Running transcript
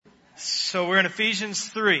So we're in Ephesians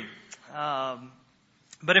 3.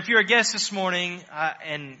 But if you're a guest this morning,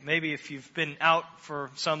 and maybe if you've been out for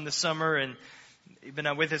some this summer and you've been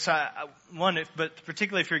out with us, but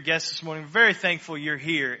particularly if you're a guest this morning, we're very thankful you're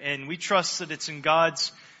here. And we trust that it's in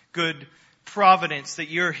God's good providence that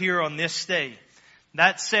you're here on this day.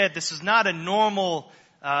 That said, this is not a normal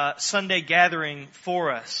Sunday gathering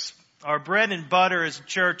for us. Our bread and butter as a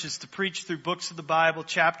church is to preach through books of the Bible,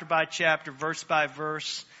 chapter by chapter, verse by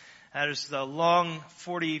verse. That is the long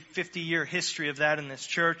 40, 50-year history of that in this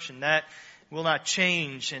church, and that will not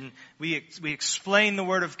change. And we explain the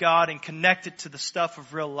Word of God and connect it to the stuff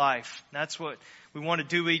of real life. That's what we want to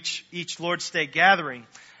do each Lord's Day gathering.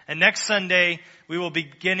 And next Sunday, we will be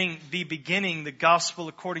beginning the Gospel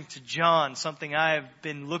according to John, something I have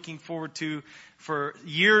been looking forward to for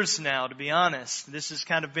years now, to be honest. This has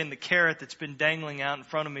kind of been the carrot that's been dangling out in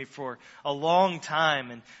front of me for a long time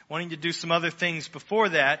and wanting to do some other things before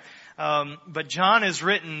that. But John has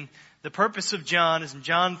written, the purpose of John is in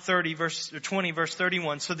John 20, verse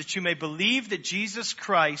 31, so that you may believe that Jesus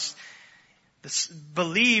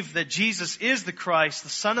is the Christ, the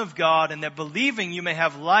Son of God, and that believing you may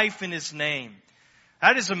have life in His name.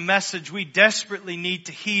 That is a message we desperately need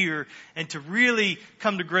to hear and to really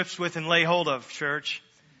come to grips with and lay hold of, church.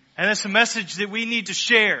 And it's a message that we need to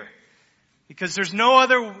share. Because there's no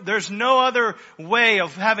other way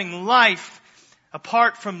of having life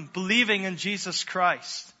apart from believing in Jesus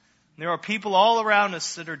Christ. There are people all around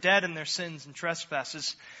us that are dead in their sins and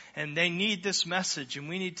trespasses, and they need this message, and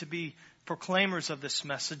we need to be proclaimers of this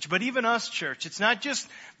message. But even us, church, it's not just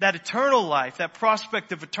that eternal life, that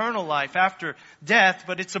prospect of eternal life after death,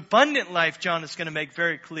 but it's abundant life, John is going to make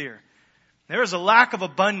very clear. There is a lack of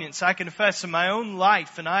abundance, I confess, in my own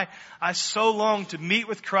life, and I so long to meet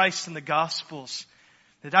with Christ in the Gospels,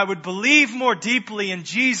 that I would believe more deeply in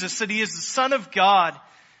Jesus, that He is the Son of God,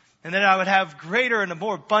 and that I would have greater and a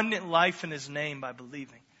more abundant life in His name by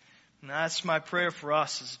believing. And that's my prayer for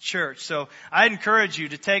us as a church. So I encourage you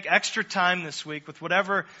to take extra time this week with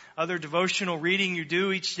whatever other devotional reading you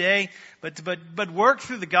do each day, but work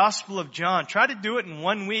through the Gospel of John. Try to do it in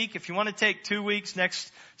 1 week. If you want to take 2 weeks,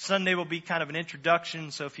 next Sunday will be kind of an introduction.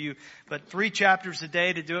 But 3 chapters a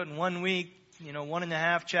day to do it in 1 week,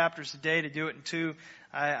 1.5 chapters a day to do it in 2.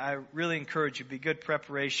 I really encourage you. Be good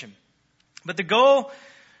preparation. But the goal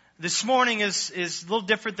this morning is a little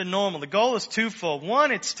different than normal. The goal is twofold.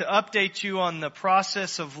 One, it's to update you on the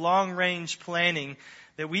process of long-range planning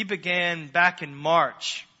that we began back in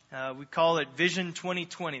March. We call it Vision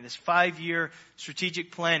 2020, this 5-year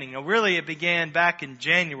strategic planning. Now, really, it began back in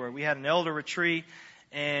January. We had an elder retreat,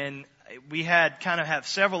 and we had have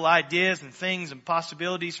several ideas and things and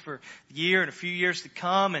possibilities for the year and a few years to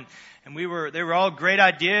come, and they were all great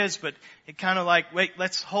ideas, but it wait,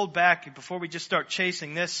 let's hold back before we just start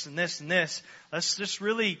chasing this and this and this. Let's just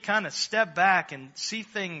really step back and see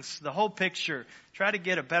things, the whole picture, try to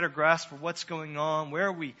get a better grasp of what's going on,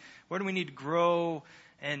 where do we need to grow,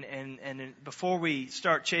 and before we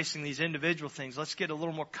start chasing these individual things, let's get a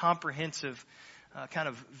little more comprehensive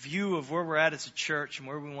view of where we're at as a church and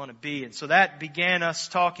where we want to be. And so that began us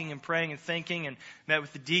talking and praying and thinking, and met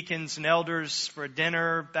with the deacons and elders for a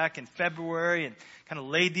dinner back in February and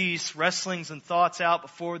laid these wrestlings and thoughts out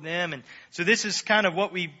before them. And so this is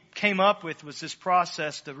what we came up with, was this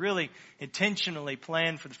process to really intentionally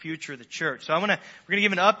plan for the future of the church. So we're going to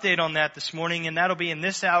give an update on that this morning, and that'll be in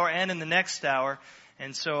this hour and in the next hour.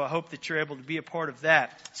 And so I hope that you're able to be a part of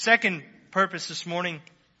that. Second purpose this morning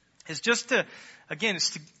is just to, again,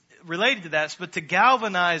 it's related to that, but to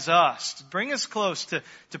galvanize us, to bring us close,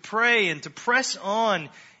 to pray and to press on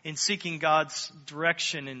in seeking God's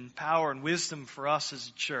direction and power and wisdom for us as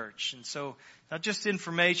a church. And so, not just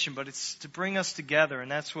information, but it's to bring us together,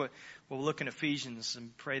 and that's what we'll look in Ephesians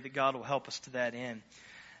and pray that God will help us to that end.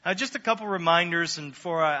 Just a couple reminders, and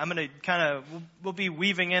I'm going to we'll be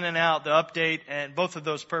weaving in and out the update and both of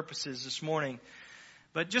those purposes this morning.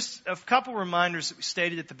 But just a couple reminders that we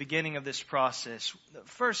stated at the beginning of this process. The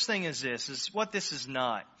first thing is what this is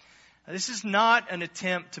not. This is not an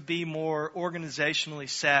attempt to be more organizationally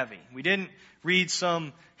savvy. We didn't read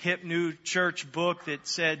some hip new church book that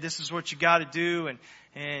said this is what you got to do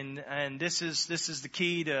and this is the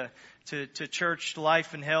key to church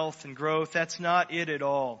life and health and growth. That's not it at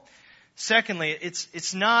all. Secondly,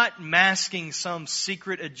 it's not masking some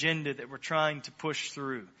secret agenda that we're trying to push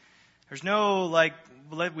through. There's no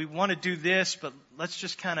we want to do this, but let's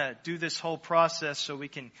just do this whole process so we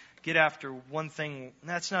can get after one thing.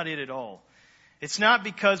 That's not it at all. It's not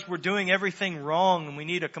because we're doing everything wrong and we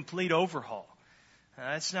need a complete overhaul.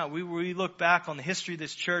 That's not. We look back on the history of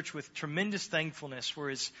this church with tremendous thankfulness, where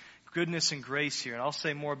as goodness and grace here. And I'll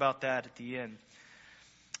say more about that at the end.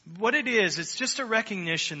 What it is, it's just a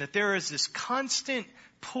recognition that there is this constant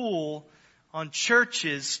pull on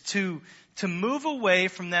churches to move away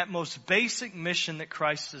from that most basic mission that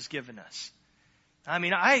Christ has given us. I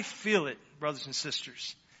mean, I feel it, brothers and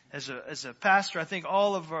sisters. As a pastor, I think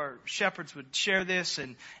all of our shepherds would share this,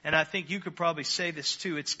 and I think you could probably say this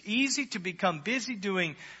too. It's easy to become busy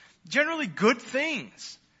doing generally good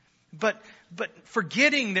things, but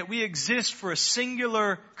forgetting that we exist for a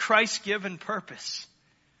singular Christ-given purpose.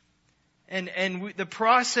 This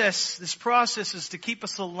process is to keep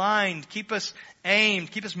us aligned, keep us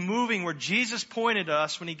aimed, keep us moving where Jesus pointed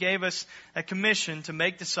us when He gave us a commission to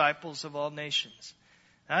make disciples of all nations.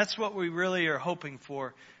 That's what we really are hoping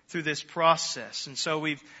for through this process. And so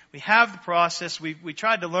we have the process. We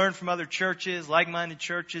tried to learn from other churches, like-minded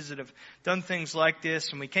churches that have done things like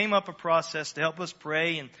this, and we came up a process to help us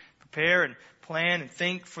pray and prepare and plan and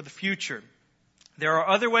think for the future. There are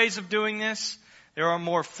other ways of doing this. There are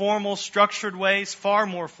more formal, structured ways, far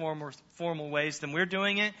more formal ways than we're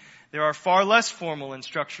doing it. There are far less formal and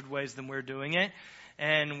structured ways than we're doing it.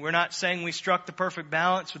 And we're not saying we struck the perfect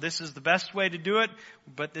balance or this is the best way to do it,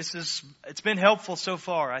 but it's been helpful so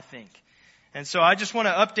far, I think. And so I just want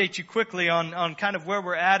to update you quickly on kind of where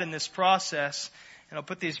we're at in this process. And I'll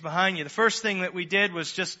put these behind you. The first thing that we did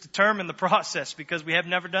was just determine the process because we have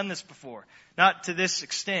never done this before. Not to this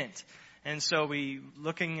extent. And so we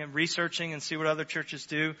looking and researching and see what other churches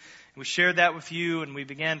do. We shared that with you and we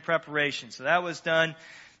began preparation. So that was done.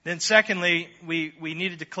 Then secondly, we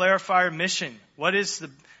needed to clarify our mission.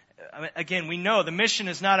 Again, we know the mission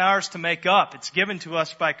is not ours to make up. It's given to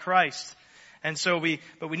us by Christ. And so we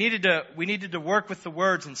needed to work with the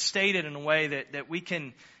words and state it in a way that we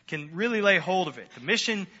can really lay hold of it. The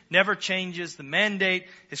mission never changes. The mandate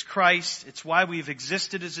is Christ. It's why we've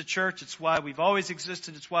existed as a church. It's why we've always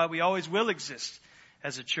existed. It's why we always will exist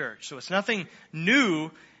as a church. So it's nothing new.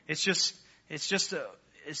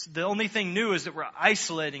 It's the only thing new is that we're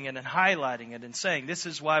isolating it and highlighting it and saying this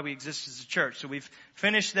is why we exist as a church. So we've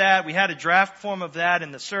finished that. We had a draft form of that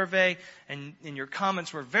in the survey, and your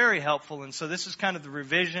comments were very helpful. And so this is kind of the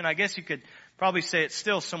revision. I guess you could probably say it's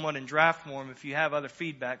still somewhat in draft form if you have other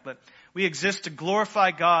feedback. But we exist to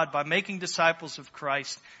glorify God by making disciples of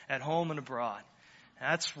Christ at home and abroad.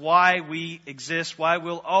 And that's why we exist, why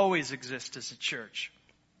we'll always exist as a church.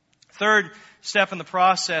 Third step in the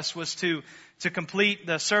process was to complete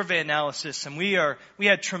the survey analysis, and we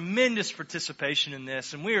had tremendous participation in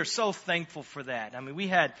this, and we are so thankful for that. I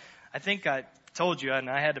mean, I think I told you, and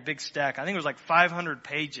I had a big stack. I think it was like 500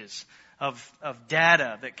 pages of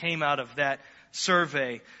data that came out of that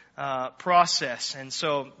survey process. And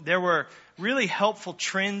so there were really helpful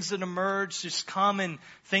trends that emerged, just common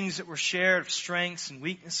things that were shared of strengths and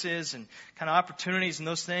weaknesses and kind of opportunities and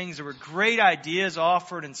those things. There were great ideas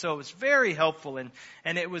offered, and so it was very helpful, and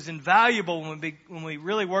it was invaluable when we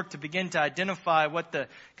really worked to begin to identify what the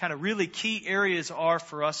kind of really key areas are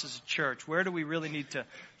for us as a church. Where do we really need to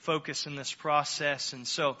focus in this process? And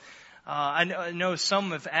so I know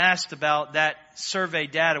some have asked about that survey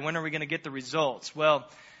data. When are we going to get the results? Well,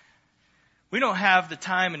 we don't have the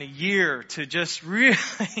time in a year to just really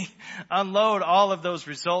unload all of those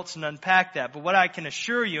results and unpack that. But what I can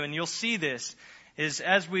assure you, and you'll see this, is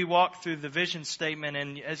as we walk through the vision statement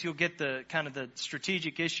and as you'll get the kind of the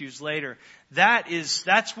strategic issues later,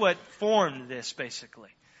 that's what formed this basically.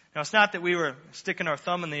 Now, it's not that we were sticking our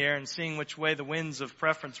thumb in the air and seeing which way the winds of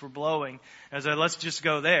preference were blowing as let's just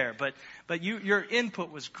go there. But your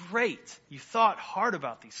input was great. You thought hard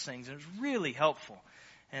about these things, and it was really helpful.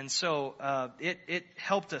 And so it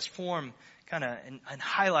helped us form kind of and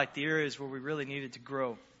highlight the areas where we really needed to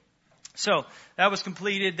grow. So that was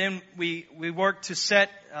completed. Then we worked to set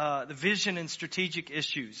the vision and strategic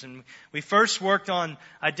issues. And we first worked on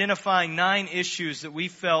identifying 9 issues that we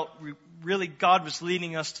felt really God was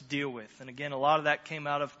leading us to deal with. And again, a lot of that came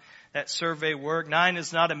out of that survey work. 9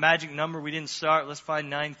 is not a magic number. We didn't start, let's find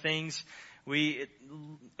 9 things.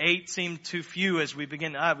 8 seemed too few as we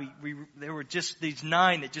began. There were just these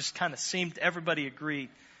 9 that just kind of seemed, everybody agreed.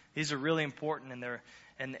 These are really important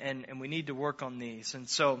and we need to work on these. And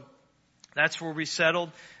so that's where we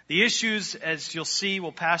settled. The issues, as you'll see,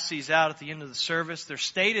 we'll pass these out at the end of the service. They're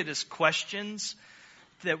stated as questions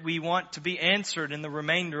that we want to be answered in the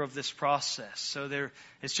remainder of this process. So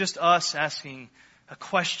it's just us asking a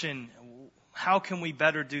question, how can we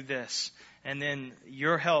better do this? And then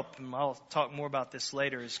your help, and I'll talk more about this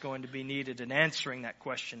later, is going to be needed in answering that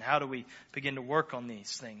question. How do we begin to work on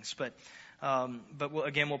these things? But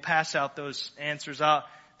we'll pass out those answers.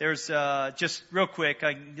 there's just real quick,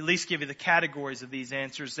 I can at least give you the categories of these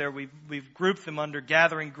answers there. We've grouped them under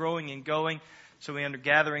gathering, growing, and going. So under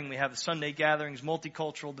gathering, we have the Sunday gatherings,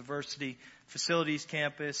 multicultural diversity, facilities,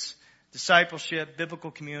 campus, discipleship, biblical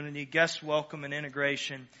community, guest welcome and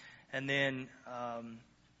integration, and then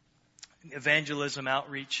evangelism,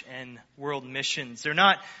 outreach, and world missions. They're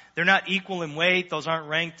not equal in weight. Those aren't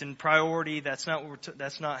ranked in priority. That's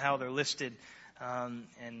not how they're listed.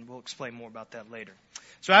 And we'll explain more about that later.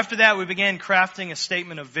 So after that, we began crafting a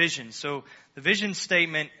statement of vision. So the vision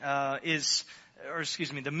statement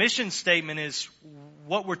the mission statement is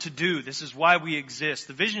what we're to do. This is why we exist.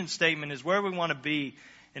 The vision statement is where we want to be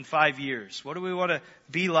in 5 years. What do we want to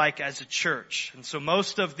be like as a church? And so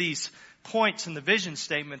most of these points in the vision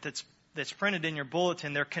statement that's printed in your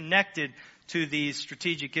bulletin, they're connected to these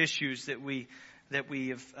strategic issues that we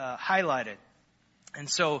have highlighted. And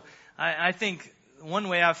so I think one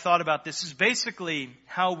way I've thought about this is basically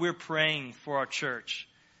how we're praying for our church.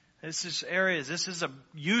 This is a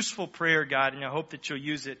useful prayer guide, and I hope that you'll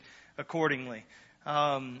use it accordingly.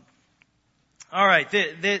 All right.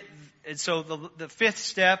 So the fifth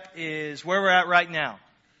step is where we're at right now.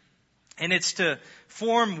 And it's to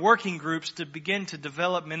form working groups to begin to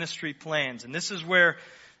develop ministry plans. And this is where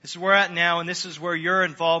we're at now, and this is where your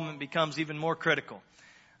involvement becomes even more critical.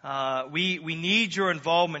 We need your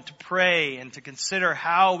involvement to pray and to consider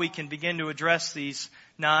how we can begin to address these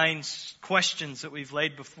 9 questions that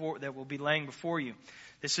we'll be laying before you.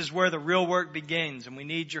 This is where the real work begins, and we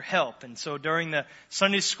need your help. And so during the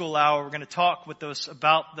Sunday school hour, we're going to talk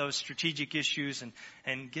about those strategic issues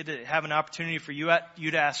and have an opportunity for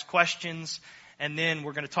you to ask questions. And then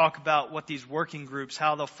we're going to talk about what these working groups,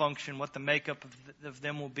 how they'll function, what the makeup of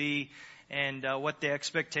them will be, and what the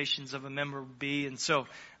expectations of a member will be. And so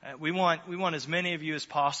we want as many of you as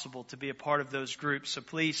possible to be a part of those groups. So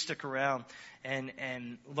please stick around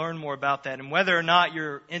and learn more about that. And whether or not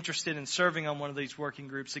you're interested in serving on one of these working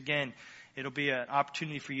groups, again, it'll be an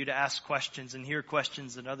opportunity for you to ask questions and hear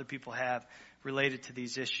questions that other people have related to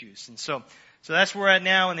these issues. And so that's where we're at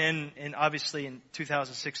now. And obviously in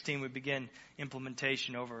 2016, we begin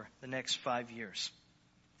implementation over the next 5 years.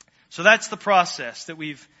 So that's the process that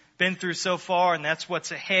we've been through so far, and that's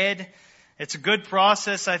what's ahead. It's a good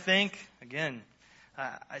process, I think. Again,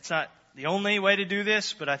 it's not the only way to do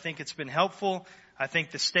this, but I think it's been helpful. I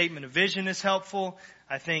think the statement of vision is helpful.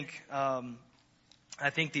 I think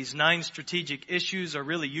these 9 strategic issues are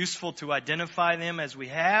really useful to identify them as we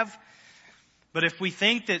have. But if we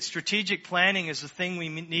think that strategic planning is the thing we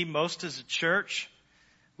need most as a church,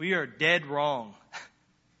 we are dead wrong.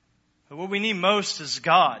 But what we need most is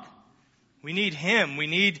God. We need Him. We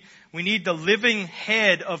need the living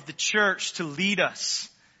head of the church to lead us.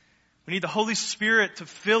 We need the Holy Spirit to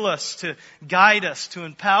fill us, to guide us, to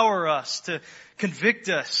empower us, to convict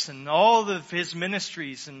us, and all of His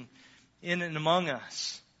ministries in and among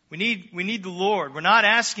us. We need the Lord. We're not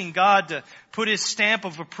asking God to put His stamp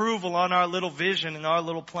of approval on our little vision and our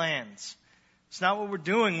little plans. It's not what we're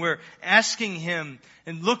doing. We're asking Him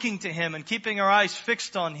and looking to Him and keeping our eyes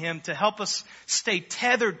fixed on Him to help us stay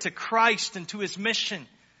tethered to Christ and to His mission.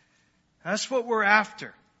 That's what we're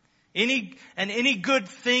after. Any good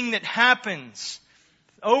thing that happens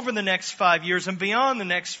over the next 5 years and beyond the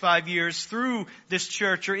next 5 years through this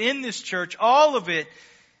church or in this church, all of it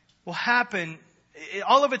will happen.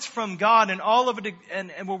 All of it's from God, and all of it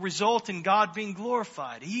and will result in God being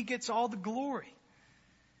glorified. He gets all the glory.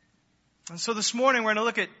 And so this morning we're going to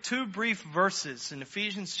look at 2 brief verses in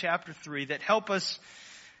Ephesians chapter 3 that help us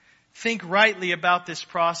think rightly about this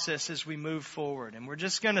process as we move forward. And we're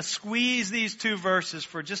just going to squeeze these 2 verses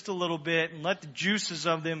for just a little bit and let the juices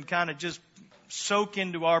of them kind of just soak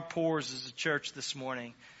into our pores as a church this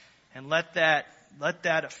morning. And let that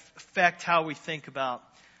affect how we think about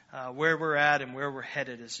where we're at and where we're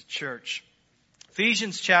headed as a church.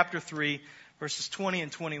 Ephesians chapter 3, verses 20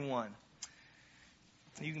 and 21.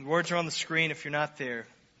 Words are on the screen if you're not there.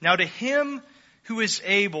 Now to Him who is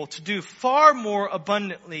able to do far more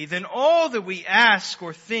abundantly than all that we ask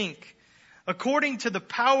or think, according to the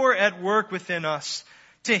power at work within us,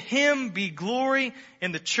 to Him be glory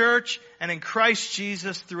in the church and in Christ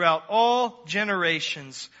Jesus throughout all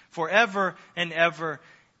generations, forever and ever.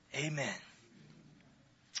 Amen.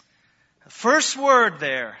 The first word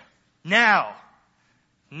there, now.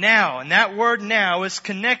 Now. And that word now is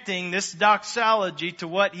connecting this doxology to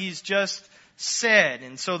what he's just said.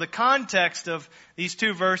 And so the context of these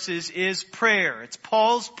 2 verses is prayer. It's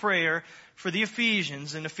Paul's prayer for the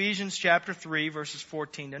Ephesians in Ephesians chapter 3, verses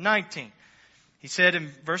 14 to 19. He said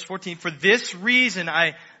in verse 14, "For this reason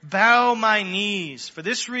I bow my knees. For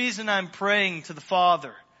this reason I'm praying to the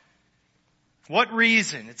Father." What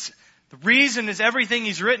reason? The reason is everything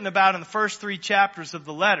he's written about in the first 3 chapters of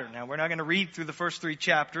the letter. Now, we're not going to read through the first 3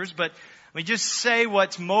 chapters, but let me just say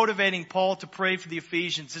what's motivating Paul to pray for the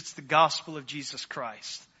Ephesians. It's the gospel of Jesus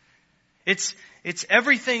Christ. It's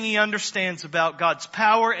everything he understands about God's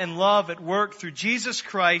power and love at work through Jesus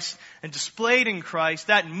Christ and displayed in Christ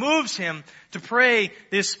that moves him to pray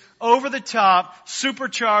this over-the-top,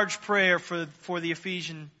 supercharged prayer for the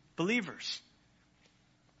Ephesian believers.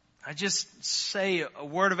 I just say a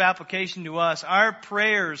word of application to us. Our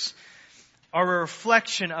prayers are a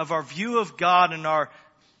reflection of our view of God and our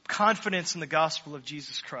confidence in the gospel of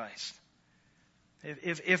Jesus Christ.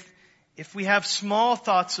 If we have small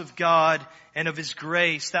thoughts of God and of His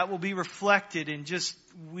grace, that will be reflected in just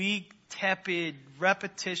weak, tepid,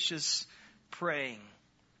 repetitious praying.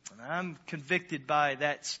 And I'm convicted by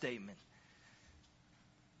that statement.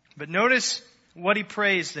 But notice what he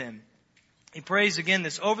prays then. He prays again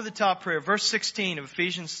this over-the-top prayer, verse 16 of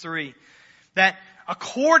Ephesians 3, that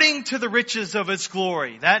according to the riches of His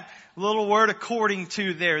glory, that little word according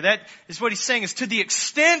to there, that is what he's saying is to the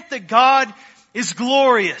extent that God is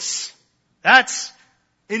glorious. That's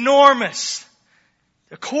enormous.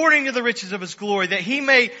 According to the riches of His glory, that He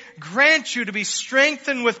may grant you to be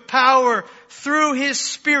strengthened with power through His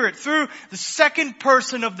Spirit, through the second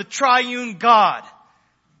person of the triune God,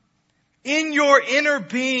 in your inner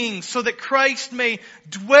being, so that Christ may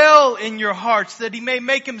dwell in your hearts, that He may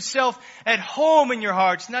make Himself at home in your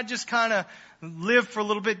hearts, not just kind of live for a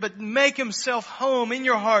little bit, but make Himself home in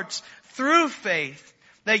your hearts through faith,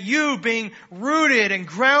 that you, being rooted and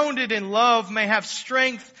grounded in love, may have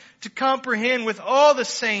strength to comprehend with all the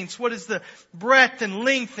saints what is the breadth and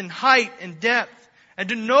length and height and depth, and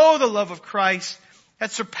to know the love of Christ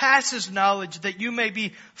that surpasses knowledge, that you may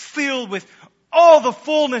be filled with all the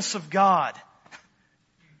fullness of God.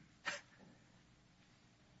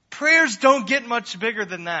 Prayers don't get much bigger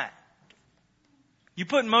than that. You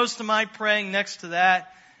put most of my praying next to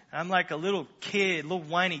that, I'm like a little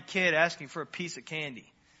whiny kid asking for a piece of candy.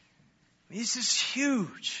 This is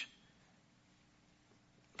huge.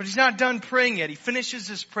 But he's not done praying yet. He finishes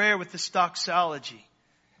his prayer with this doxology.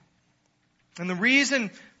 And the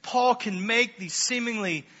reason Paul can make these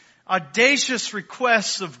seemingly audacious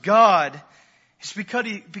requests of God is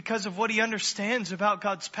because of what he understands about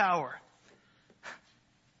God's power.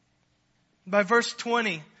 By verse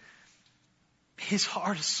 20, his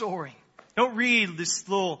heart is soaring. Don't read this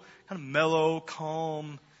little kind of mellow,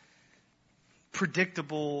 calm,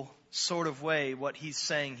 predictable sort of way what he's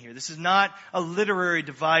saying here. This is not a literary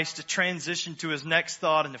device to transition to his next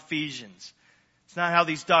thought in Ephesians. It's not how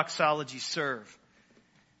these doxologies serve.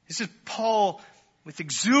 This is Paul with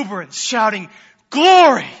exuberance shouting,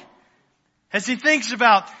 "Glory!" as he thinks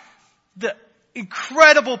about the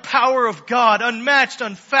incredible power of God, unmatched,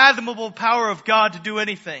 unfathomable power of God to do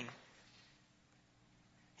anything.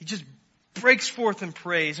 He just breaks forth in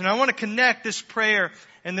praise. And I want to connect this prayer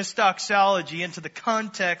and this doxology into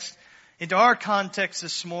our context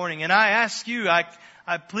this morning. And I ask you,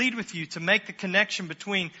 I plead with you to make the connection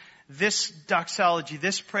between this doxology,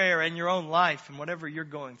 this prayer, and your own life and whatever you're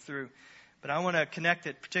going through. But I want to connect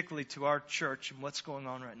it particularly to our church and what's going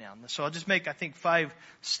on right now. So I'll just make, 5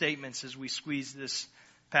 statements as we squeeze this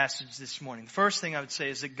passage this morning. The first thing I would say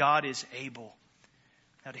is that God is able.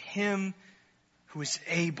 Now to Him who is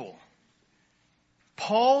able.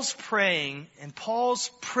 Paul's praying and Paul's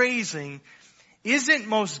praising isn't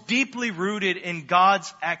most deeply rooted in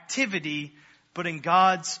God's activity, but in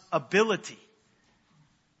God's ability.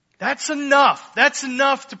 That's enough. That's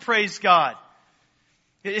enough to praise God.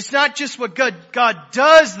 It's not just what God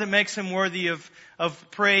does that makes Him worthy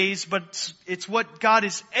of praise, but it's what God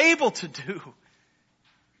is able to do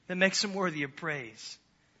that makes Him worthy of praise.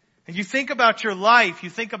 And you think about your life,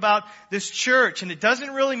 you think about this church, and it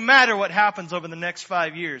doesn't really matter what happens over the next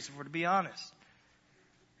 5 years, if we're to be honest.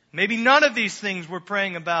 Maybe none of these things we're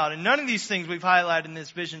praying about, and none of these things we've highlighted in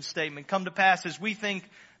this vision statement come to pass as we think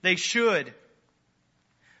they should.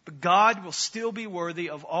 But God will still be worthy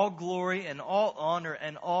of all glory and all honor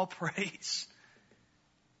and all praise.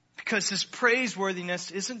 Because His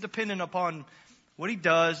praiseworthiness isn't dependent upon what He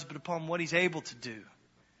does, but upon what He's able to do.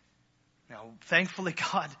 Now, thankfully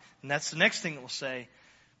God, and that's the next thing that we'll say.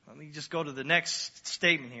 Let me just go to the next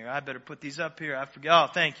statement here. I better put these up here. I forget. Oh,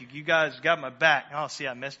 thank you. You guys got my back. Oh, see,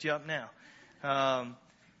 I messed you up now. All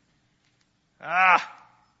right,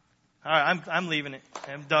 I'm leaving it.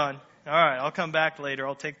 I'm done. All right, I'll come back later.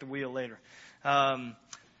 I'll take the wheel later. But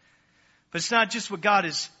it's not just what God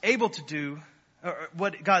is able to do, or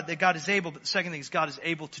that God is able, but the second thing is God is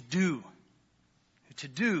able to do. To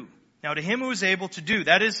do. Now, to Him who is able to do.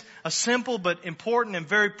 That is a simple but important and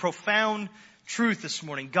very profound truth this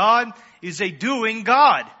morning. God is a doing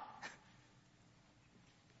God.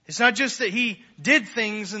 It's not just that He did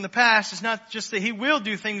things in the past. It's not just that He will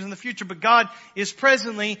do things in the future. But God is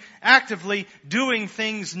presently, actively doing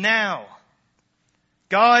things now.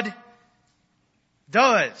 God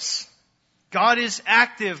does. God is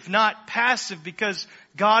active, not passive, because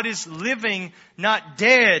God is living, not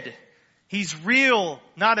dead. He's real,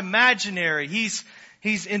 not imaginary. He's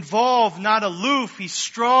involved, not aloof. He's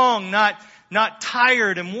strong, not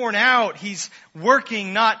tired and worn out. He's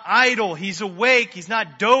working, not idle. He's awake. He's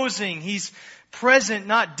not dozing. He's present,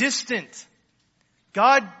 not distant.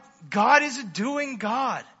 God is a doing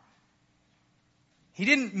God. He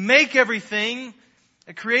didn't make everything,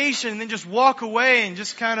 a creation, and then just walk away and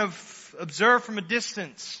just kind of observe from a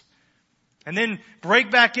distance. And then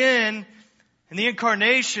break back in the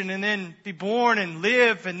incarnation, and then be born and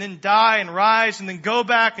live and then die and rise and then go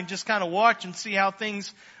back and just kind of watch and see how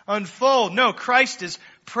things unfold. No, Christ is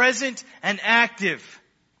present and active.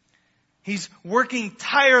 He's working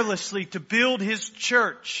tirelessly to build His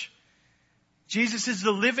church. Jesus is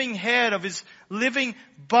the living head of His living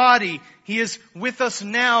body. He is with us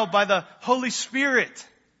now by the Holy Spirit.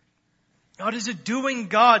 God is a doing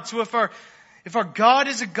God. So if our God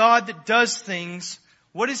is a God that does things,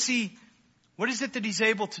 what is it that He's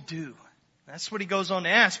able to do? That's what he goes on to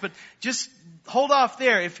ask. But just hold off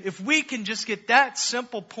there. If we can just get that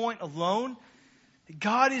simple point alone, that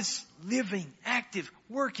God is living, active,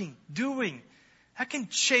 working, doing, that can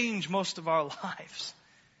change most of our lives.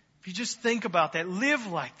 If you just think about that, live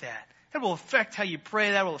like that. That will affect how you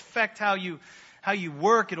pray. That will affect how you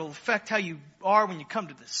work. It will affect how you are when you come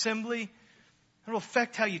to the assembly. It will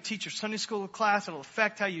affect how you teach your Sunday school class. It will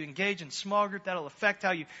affect how you engage in small group. That will affect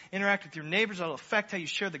how you interact with your neighbors. That will affect how you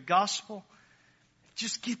share the gospel.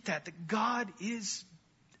 Just get that God is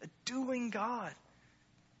a doing God.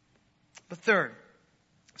 But third,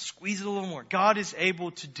 squeeze it a little more. God is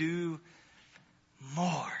able to do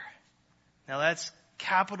more. Now that's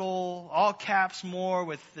capital, all caps more,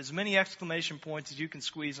 with as many exclamation points as you can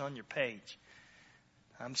squeeze on your page.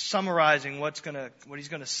 I'm summarizing what he's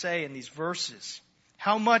going to say in these verses.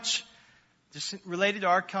 How much, just related to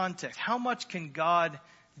our context, how much can God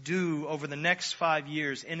do over the next 5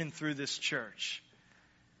 years in and through this church?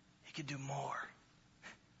 He can do more.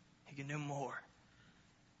 He can do more.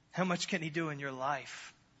 How much can He do in your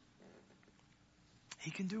life?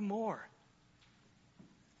 He can do more.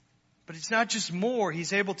 But it's not just more.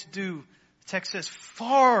 He's able to do, the text says,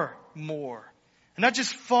 far more. And not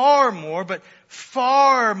just far more, but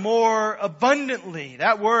far more abundantly.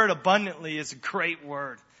 That word abundantly is a great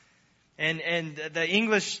word. And the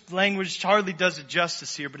English language hardly does it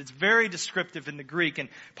justice here, but it's very descriptive in the Greek. And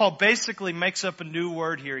Paul basically makes up a new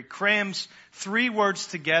word here. He crams 3 words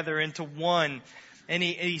together into one. And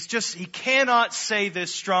he cannot say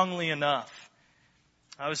this strongly enough.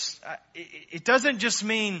 It doesn't just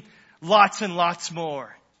mean lots and lots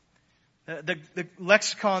more. The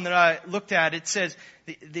lexicon that I looked at, it says,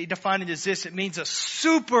 they define it as this: it means a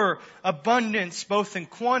super abundance both in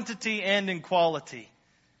quantity and in quality.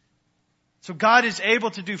 So God is able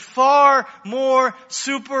to do far more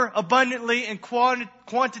super abundantly in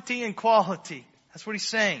quantity and quality. That's what he's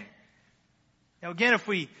saying. Now again, if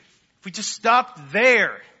we just stop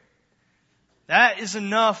there, that is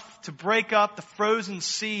enough to break up the frozen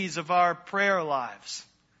seas of our prayer lives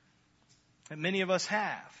that many of us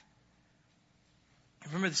have.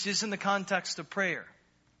 Remember, this is in the context of prayer.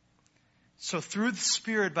 So through the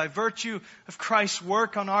Spirit, by virtue of Christ's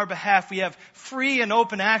work on our behalf, we have free and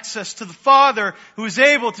open access to the Father, who is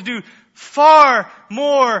able to do far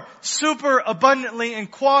more super abundantly in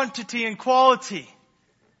quantity and quality.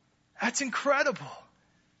 That's incredible.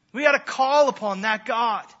 We got to call upon that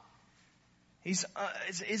God. His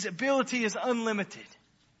ability is unlimited.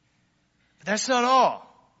 But that's not all.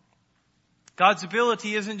 God's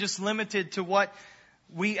ability isn't just limited to what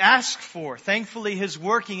we ask for. Thankfully, His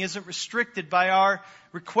working isn't restricted by our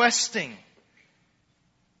requesting,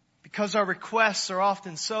 because our requests are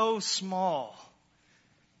often so small.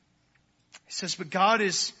 He says, but God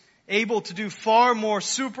is able to do far more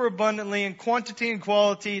super abundantly in quantity and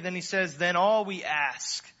quality than, he says, than all we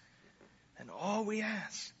ask. And all we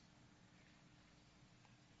ask.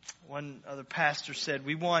 One other pastor said,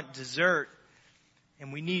 we want dessert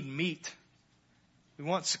and we need meat. We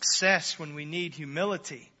want success when we need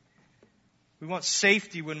humility. We want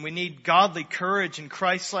safety when we need godly courage and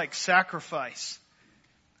Christ-like sacrifice.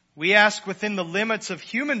 We ask within the limits of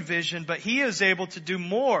human vision, but He is able to do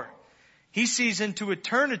more. He sees into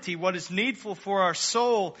eternity what is needful for our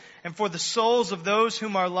soul and for the souls of those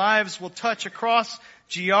whom our lives will touch across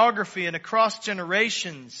geography and across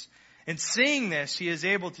generations. In seeing this, He is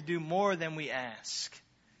able to do more than we ask.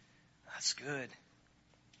 That's good.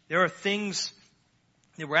 There are things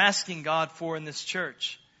that we're asking God for in this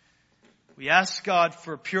church. We ask God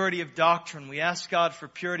for purity of doctrine. We ask God for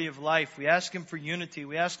purity of life. We ask Him for unity.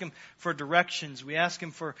 We ask Him for directions. We ask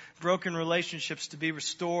Him for broken relationships to be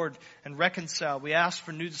restored and reconciled. We ask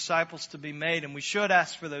for new disciples to be made, and we should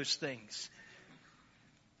ask for those things.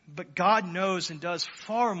 But God knows and does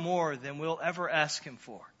far more than we'll ever ask Him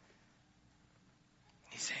for.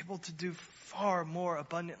 He's able to do far more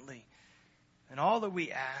abundantly than all that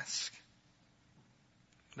we ask.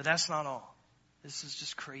 But that's not all. This is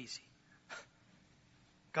just crazy.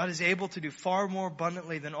 God is able to do far more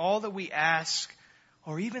abundantly than all that we ask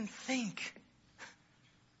or even think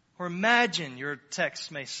or imagine, your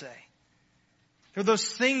text may say. There are those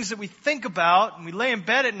things that we think about and we lay in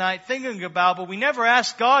bed at night thinking about, but we never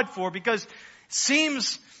ask God for because it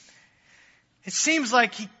seems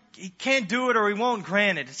like He can't do it or He won't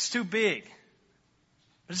grant it. It's too big.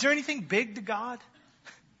 But is there anything big to God?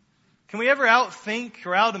 Can we ever outthink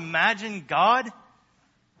or outimagine God?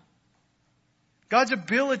 God's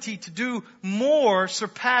ability to do more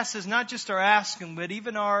surpasses not just our asking, but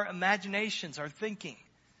even our imaginations, our thinking.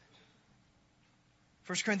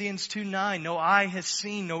 1 Corinthians 2:9, no eye has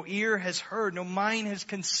seen, no ear has heard, no mind has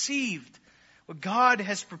conceived what God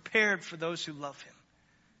has prepared for those who love Him.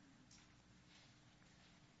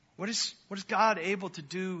 What is God able to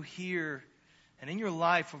do here and in your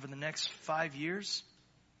life over the next 5 years?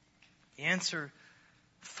 The answer,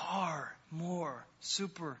 far more,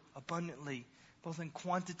 super abundantly, both in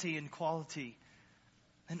quantity and quality,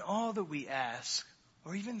 than all that we ask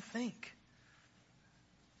or even think.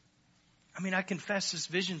 I mean, I confess this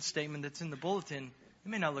vision statement that's in the bulletin. It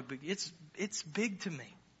may not look big. It's big to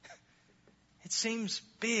me. It seems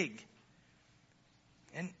big.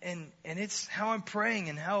 And it's how I'm praying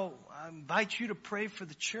and how I invite you to pray for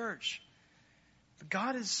the church. But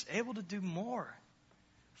God is able to do more,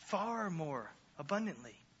 far more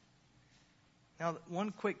abundantly. Now,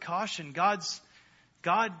 one quick caution. God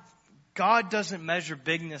doesn't measure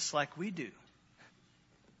bigness like we do.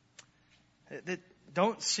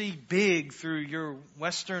 Don't see big through your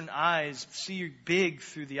Western eyes. See big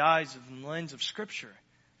through the eyes of the lens of Scripture.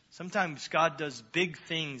 Sometimes God does big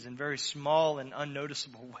things in very small and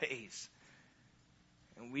unnoticeable ways.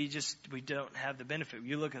 And we don't have the benefit.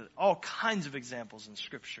 You look at all kinds of examples in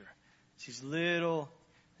Scripture. It's these little,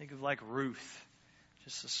 think of like Ruth.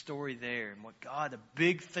 Just a story there and the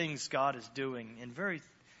big things God is doing in very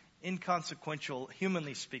inconsequential,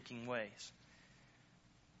 humanly speaking ways.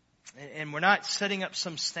 And we're not setting up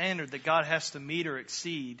some standard that God has to meet or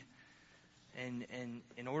exceed and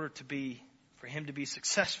in order for Him to be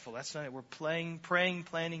successful. That's not it. We're praying,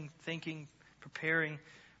 planning, thinking, preparing.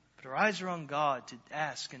 But our eyes are on God to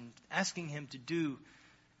ask and asking Him to do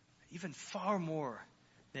even far more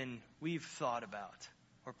than we've thought about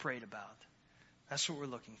or prayed about. That's what we're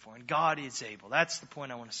looking for. And God is able. That's the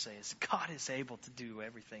point I want to say, is God is able to do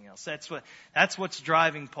everything else. That's what's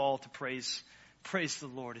driving Paul to praise the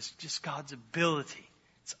Lord. It's just God's ability.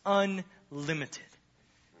 It's unlimited.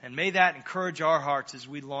 And may that encourage our hearts as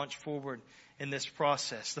we launch forward in this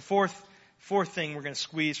process. The fourth thing we're going to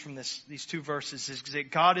squeeze from these two verses is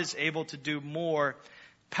that God is able to do more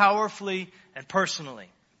powerfully and personally.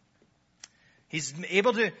 He's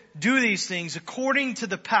able to do these things according to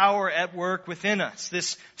the power at work within us.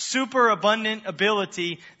 This superabundant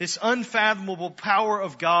ability, this unfathomable power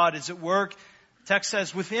of God is at work, the text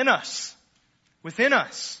says, within us. Within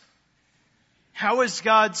us. How is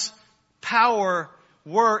God's power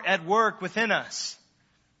at work within us?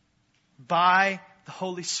 By the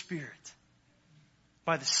Holy Spirit.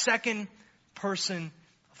 By the second person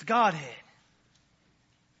of the Godhead.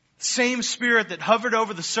 The same Spirit that hovered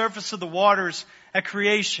over the surface of the waters at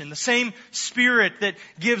creation. The same Spirit that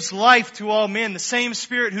gives life to all men. The same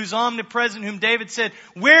Spirit who's omnipresent, whom David said,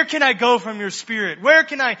 where can I go from your Spirit? Where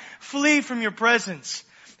can I flee from your presence?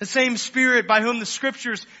 The same Spirit by whom the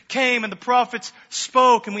Scriptures came and the prophets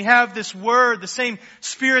spoke, and we have this Word. The same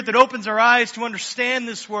Spirit that opens our eyes to understand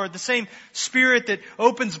this Word. The same Spirit that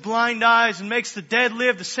opens blind eyes and makes the dead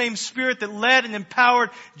live. The same Spirit that led and empowered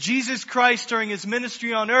Jesus Christ during His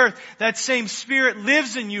ministry on earth. That same Spirit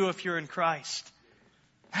lives in you if you're in Christ.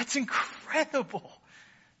 That's incredible.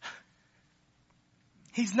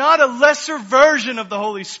 He's not a lesser version of the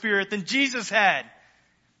Holy Spirit than Jesus had.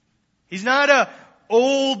 He's not a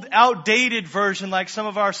old, outdated version like some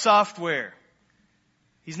of our software.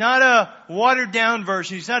 He's not a watered down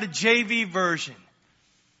version. He's not a JV version.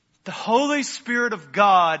 The Holy Spirit of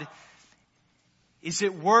God is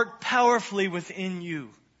at work powerfully within you.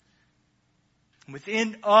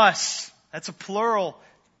 Within us, that's a plural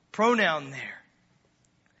pronoun there.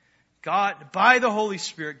 God, by the Holy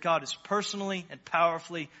Spirit, God is personally and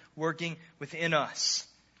powerfully working within us.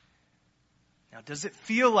 Now, does it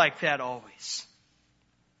feel like that always?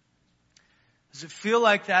 Does it feel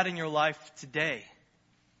like that in your life today?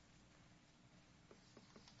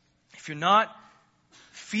 If you're not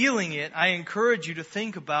feeling it, I encourage you to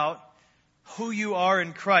think about who you are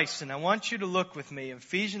in Christ. And I want you to look with me in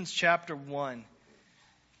Ephesians chapter 1.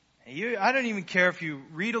 I don't even care if you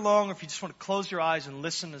read along or if you just want to close your eyes and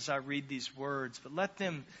listen as I read these words. But let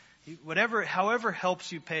them, however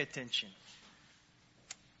helps you pay attention.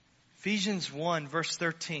 Ephesians 1, verse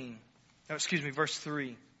 3.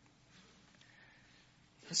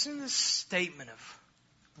 Listen to this statement of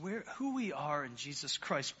who we are in Jesus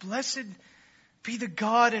Christ. Blessed be the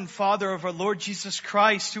God and Father of our Lord Jesus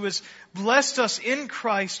Christ, who has blessed us in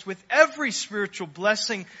Christ with every spiritual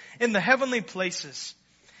blessing in the heavenly places,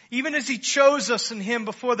 even as He chose us in Him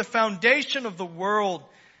before the foundation of the world,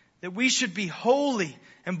 that we should be holy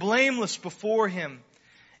and blameless before Him.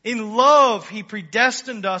 In love, He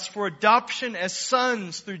predestined us for adoption as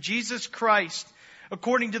sons through Jesus Christ,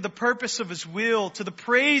 according to the purpose of His will, to the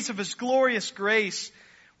praise of His glorious grace,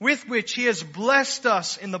 with which He has blessed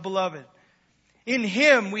us in the Beloved. In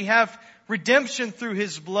Him we have redemption through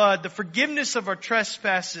His blood, the forgiveness of our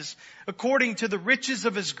trespasses, according to the riches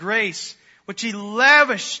of His grace, which He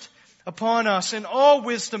lavished upon us in all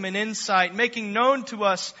wisdom and insight, making known to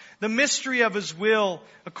us the mystery of His will,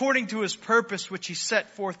 according to His purpose, which He set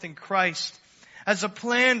forth in Christ, as a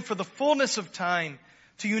plan for the fullness of time,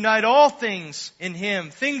 to unite all things in Him,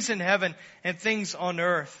 things in heaven and things on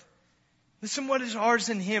earth. Listen what is ours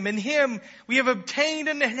in Him. In Him we have obtained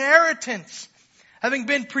an inheritance, having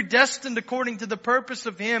been predestined according to the purpose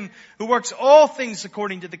of Him who works all things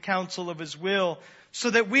according to the counsel of His will, so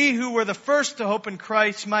that we who were the first to hope in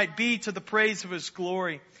Christ might be to the praise of His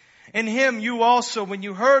glory. In Him you also, when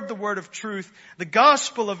you heard the word of truth, the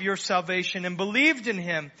gospel of your salvation, and believed in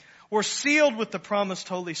Him, were sealed with the promised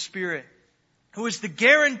Holy Spirit, who is the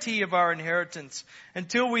guarantee of our inheritance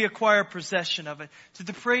until we acquire possession of it, to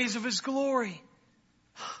the praise of His glory.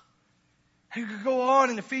 You could go on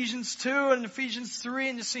in Ephesians 2 and Ephesians 3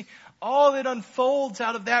 and you see all that unfolds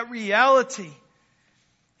out of that reality.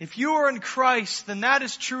 If you are in Christ, then that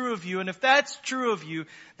is true of you. And if that's true of you,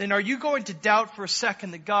 then are you going to doubt for a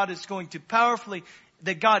second that God is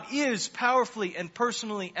powerfully and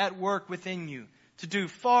personally at work within you to do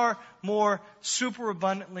far more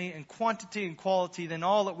superabundantly in quantity and quality than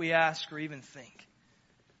all that we ask or even think?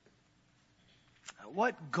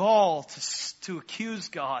 What gall to accuse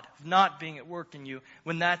God of not being at work in you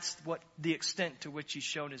when that's the extent to which He's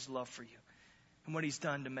shown His love for you and what He's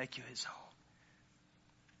done to make you His own.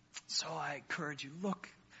 So I encourage you,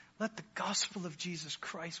 let the gospel of Jesus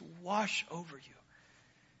Christ wash over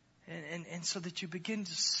you. And so that you begin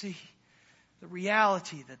to see the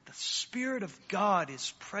reality that the Spirit of God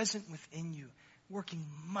is present within you, working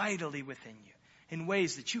mightily within you in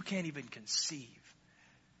ways that you can't even conceive.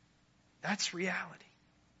 That's reality.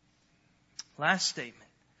 Last statement.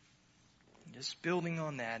 Just building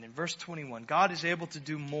on that. In verse 21, God is able to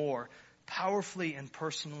do more powerfully and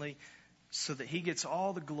personally so that He gets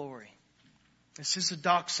all the glory. This is a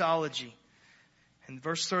doxology. And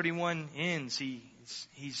verse 31 ends. He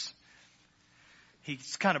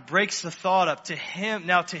kind of breaks the thought up to Him.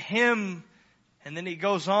 Now to Him, and then he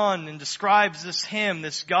goes on and describes this Him,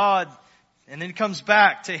 this God. And then he comes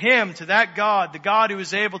back to Him, to that God, the God who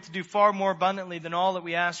is able to do far more abundantly than all that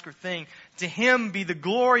we ask or think. To Him be the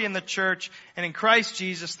glory in the church and in Christ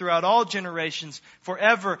Jesus throughout all generations,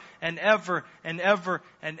 forever and ever and ever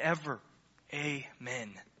and ever.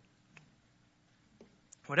 Amen.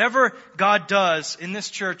 Whatever God does in this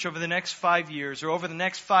church over the next 5 years or over the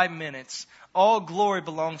next 5 minutes, all glory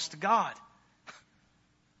belongs to God.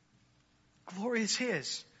 Glory is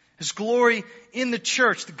His. His glory in the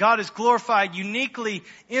church. That God is glorified uniquely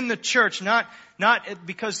in the church, not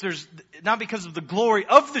because of the glory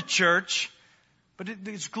of the church, but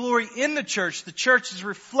it's glory in the church. The church is a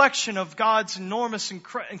reflection of God's enormous,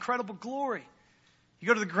 incredible glory. You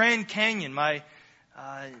go to the Grand Canyon. My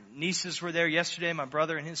nieces were there yesterday. My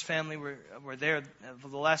brother and his family were there for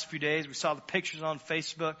the last few days. We saw the pictures on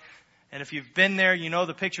Facebook. And if you've been there, you know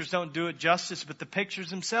the pictures don't do it justice, but the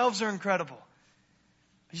pictures themselves are incredible.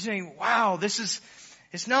 You're saying, wow,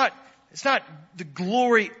 it's not the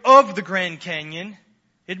glory of the Grand Canyon.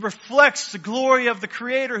 It reflects the glory of the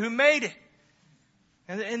Creator who made it.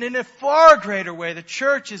 And in a far greater way, the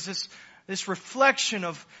church is this this reflection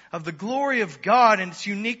of the glory of God, and it's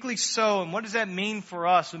uniquely so. And what does that mean for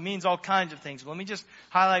us? It means all kinds of things. Let me just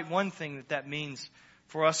highlight one thing that means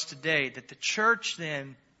for us today, that the church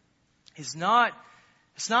then is not,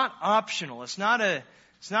 it's not optional. It's not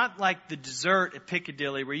like the dessert at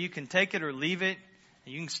Piccadilly where you can take it or leave it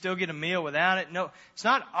and you can still get a meal without it. No, it's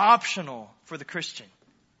not optional for the Christian.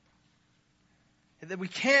 That we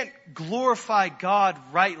can't glorify God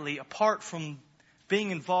rightly apart from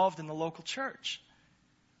being involved in the local church.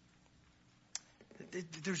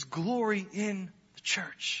 There's glory in the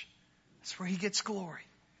church. That's where He gets glory.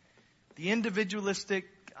 The individualistic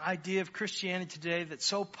idea of Christianity today that's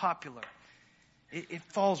so popular, it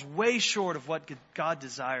falls way short of what God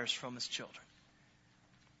desires from His children.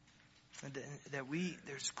 And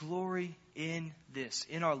there's glory in this,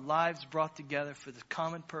 in our lives brought together for the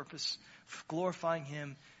common purpose of glorifying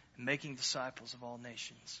Him and making disciples of all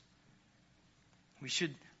nations. We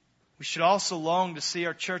should also long to see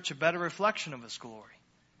our church a better reflection of His glory.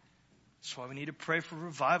 That's why we need to pray for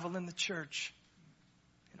revival in the church,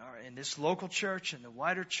 in this local church, in the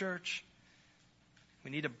wider church.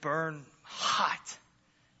 We need to burn hot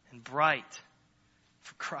and bright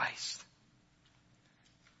for Christ.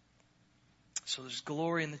 So there's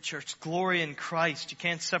glory in the church, glory in Christ. You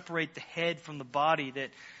can't separate the head from the body.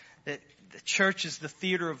 That the church is the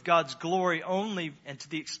theater of God's glory only, and to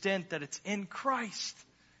the extent that it's in Christ.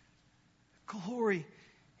 Glory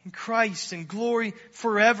in Christ, and glory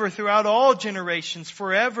forever throughout all generations,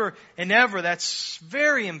 forever and ever. That's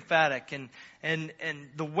very emphatic, and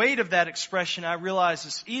the weight of that expression, I realize,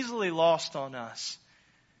 is easily lost on us.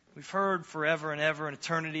 We've heard forever and ever and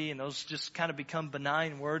eternity, and those just kind of become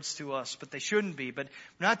benign words to us, but they shouldn't be. But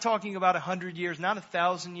we're not talking about 100 years, not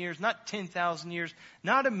 1,000 years, not 10,000 years,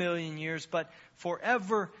 not 1,000,000 years, but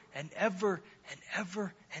forever and ever and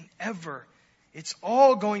ever and ever. It's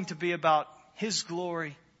all going to be about His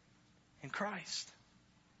glory in Christ.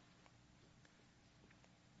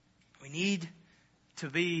 We need to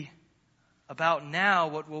be about now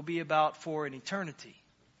what we'll be about for an eternity.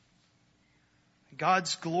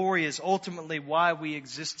 God's glory is ultimately why we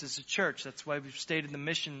exist as a church. That's why we've stated the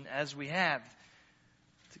mission as we have.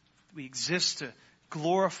 We exist to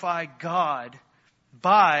glorify God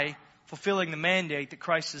by fulfilling the mandate that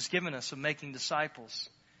Christ has given us of making disciples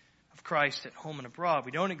of Christ at home and abroad.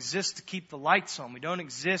 We don't exist to keep the lights on. We don't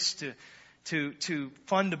exist to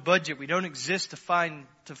fund a budget. We don't exist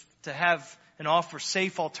to have and offer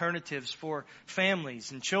safe alternatives for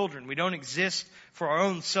families and children. We don't exist for our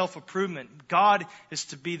own self-improvement. God is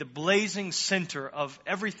to be the blazing center of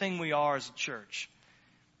everything we are as a church.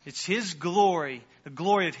 It's His glory, the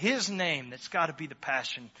glory of His name, that's got to be the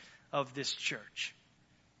passion of this church.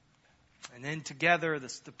 And then together,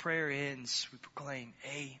 the prayer ends, we proclaim,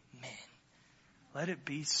 Amen. Let it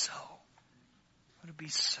be so. Let it be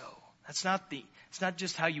so. It's not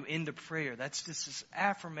just how you end a prayer. That's just this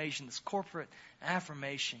affirmation, this corporate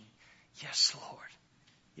affirmation. Yes, Lord.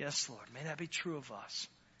 Yes, Lord. May that be true of us.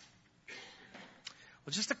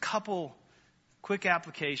 Well, just a couple quick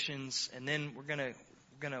applications, and then we're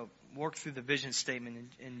gonna work through the vision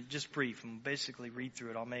statement in just brief and basically read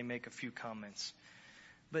through it. I may make a few comments.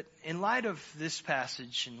 But in light of this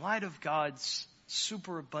passage, in light of God's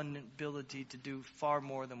superabundant ability to do far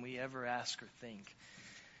more than we ever ask or think,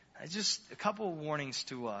 just a couple of warnings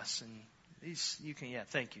to us, and these you can,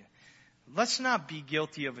 thank you. Let's not be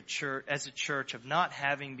guilty of as a church of not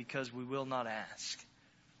having because we will not ask.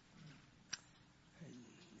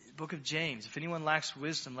 The book of James, if anyone lacks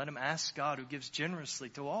wisdom, let him ask God, who gives generously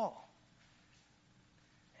to all.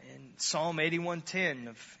 And Psalm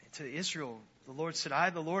 81:10 to Israel, the Lord said,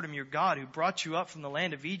 I, the Lord, am your God, who brought you up from the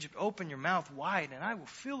land of Egypt. Open your mouth wide, and I will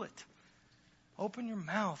fill it. Open your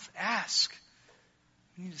mouth, ask.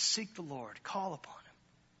 We need to seek the Lord, call upon Him.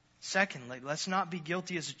 Secondly, let's not be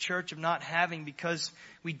guilty as a church of not having because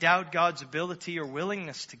we doubt God's ability or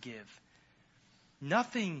willingness to give.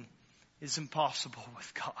 Nothing is impossible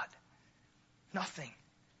with God. Nothing.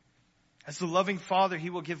 As the loving Father,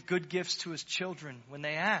 He will give good gifts to His children when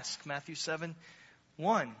they ask. Matthew 7:11.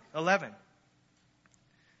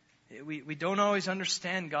 We don't always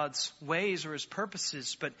understand God's ways or His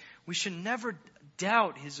purposes, but we should never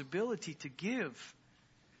doubt His ability to give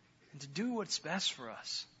and to do what's best for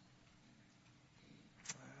us.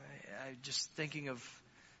 I'm just thinking of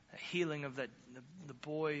a healing of the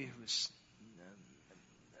boy who was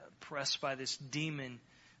oppressed by this demon.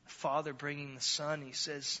 The father bringing the son. He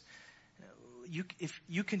says, "If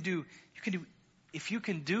you can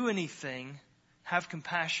do anything, have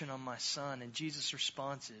compassion on my son." And Jesus'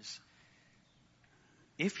 response is,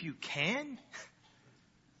 "If you can."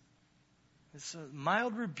 It's a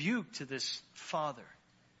mild rebuke to this father.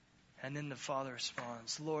 And then the father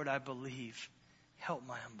responds, Lord, I believe. Help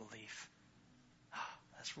my unbelief.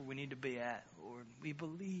 That's where we need to be at, Lord. We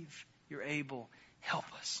believe you're able. Help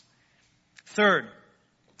us. Third,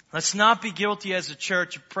 let's not be guilty as a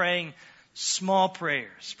church of praying small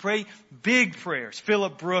prayers. Pray big prayers.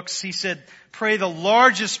 Philip Brooks, he said, pray the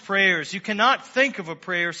largest prayers. You cannot think of a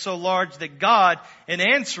prayer so large that God, in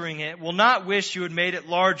answering it, will not wish you had made it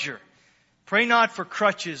larger. Pray not for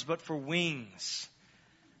crutches, but for wings.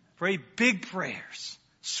 Pray big prayers,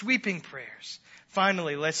 sweeping prayers.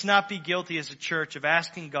 Finally, let's not be guilty as a church of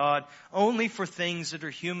asking God only for things that are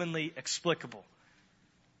humanly explicable.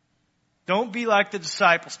 Don't be like the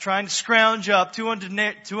disciples, trying to scrounge up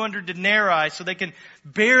 200 denarii so they can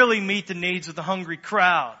barely meet the needs of the hungry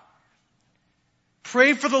crowd.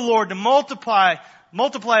 Pray for the Lord to multiply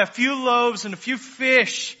a few loaves and a few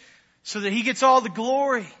fish so that He gets all the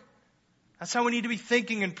glory. That's how we need to be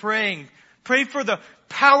thinking and praying. Pray for the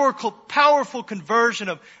powerful conversion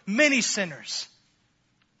of many sinners.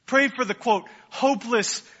 Pray for the, quote,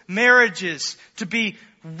 hopeless marriages to be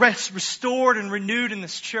restored and renewed in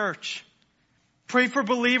this church. Pray for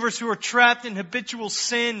believers who are trapped in habitual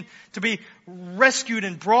sin to be rescued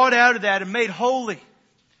and brought out of that and made holy.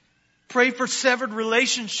 Pray for severed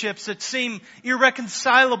relationships that seem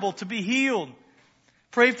irreconcilable to be healed.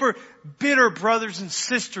 Pray for bitter brothers and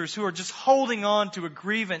sisters who are just holding on to a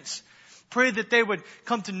grievance. Pray that they would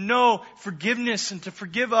come to know forgiveness and to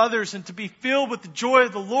forgive others and to be filled with the joy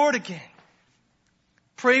of the Lord again.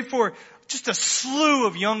 Pray for just a slew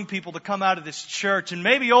of young people to come out of this church, and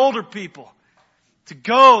maybe older people to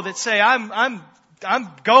go that say, I'm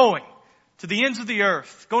going to the ends of the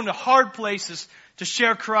earth, going to hard places to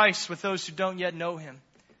share Christ with those who don't yet know Him.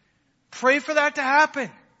 Pray for that to happen.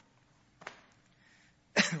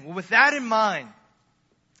 Well, with that in mind,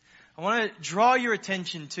 I want to draw your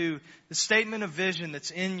attention to the statement of vision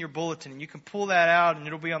that's in your bulletin. And you can pull that out and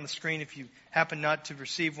it'll be on the screen if you happen not to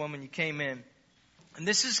receive one when you came in. And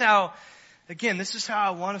this is how I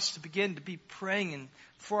want us to begin to be praying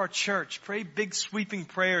for our church. Pray big sweeping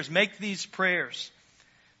prayers. Make these prayers.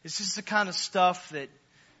 This is the kind of stuff that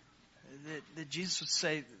Jesus would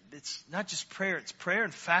say, it's not just prayer, it's prayer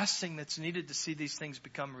and fasting that's needed to see these things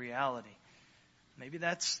become reality. Maybe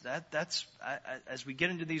that's as we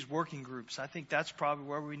get into these working groups, I think that's probably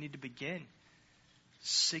where we need to begin.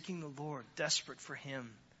 Seeking the Lord, desperate for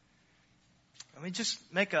Him. Let me just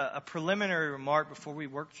make a preliminary remark before we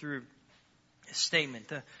work through a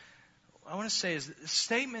statement. I want to say is the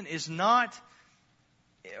statement is not,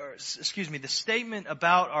 the statement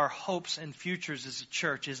about our hopes and futures as a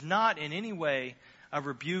church is not in any way a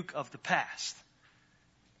rebuke of the past.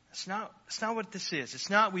 It's not what this is. It's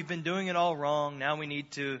not we've been doing it all wrong. Now we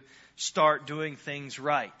need to start doing things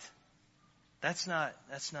right. That's not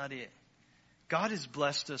it. God has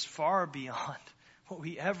blessed us far beyond what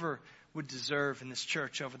we ever would deserve in this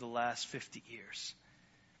church over the last 50 years.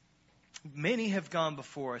 Many have gone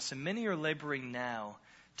before us, and many are laboring now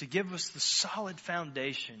to give us the solid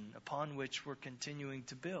foundation upon which we're continuing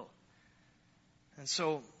to build. And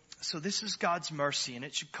so this is God's mercy, and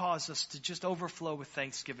it should cause us to just overflow with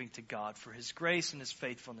thanksgiving to God for His grace and His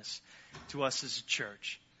faithfulness to us as a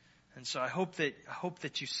church. And so I hope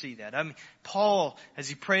that you see that. I mean, Paul, as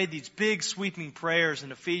he prayed these big sweeping prayers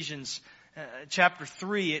in Ephesians chapter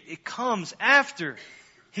 3, it comes after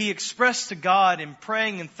he expressed to God in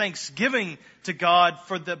praying and thanksgiving to God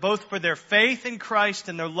for both for their faith in Christ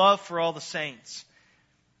and their love for all the saints.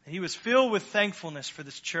 He was filled with thankfulness for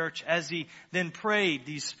this church as he then prayed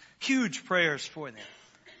these huge prayers for them.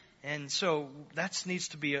 And so that needs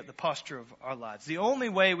to be the posture of our lives. The only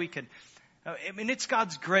way we can, it's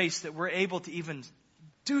God's grace that we're able to even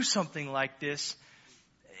do something like this,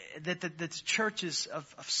 that the church is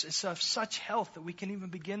of such health that we can even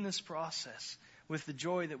begin this process with the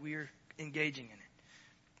joy that we are engaging in it.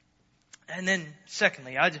 And then,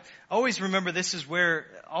 secondly, I always remember this is where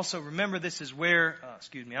I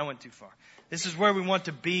went too far. This is where we want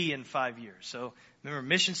to be in 5 years. So remember,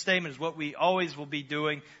 mission statement is what we always will be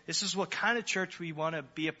doing. This is what kind of church we want to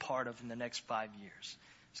be a part of in the next 5 years.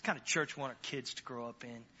 This kind of church we want our kids to grow up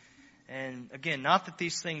in. And again, not that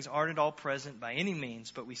these things aren't at all present by any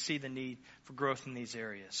means, but we see the need for growth in these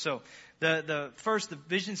areas. So the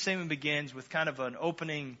vision statement begins with kind of an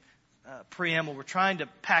opening preamble. We're trying to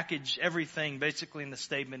package everything basically in the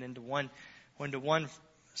statement into one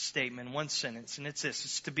statement, one sentence. And it's this.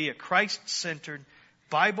 It's to be a Christ-centered,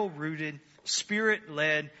 Bible-rooted,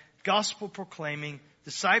 Spirit-led, gospel-proclaiming,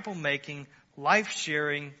 disciple-making,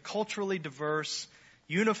 life-sharing, culturally diverse,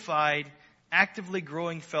 unified, actively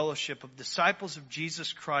growing fellowship of disciples of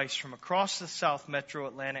Jesus Christ from across the South Metro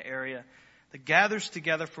Atlanta area that gathers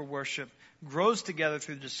together for worship, grows together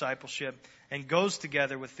through discipleship, and goes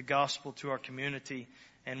together with the gospel to our community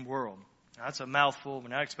and world. Now, that's a mouthful. We're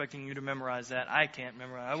not expecting you to memorize that. I can't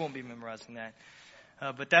memorize. I won't be memorizing that.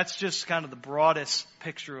 But that's just kind of the broadest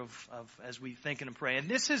picture of as we think and pray. And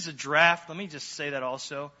this is a draft. Let me just say that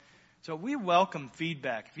also. So we welcome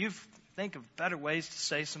feedback. If you think of better ways to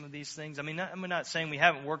say some of these things, I'm not saying we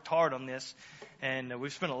haven't worked hard on this, and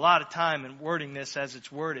we've spent a lot of time in wording this as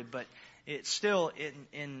it's worded, but it's still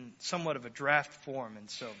in somewhat of a draft form, and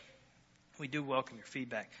so we do welcome your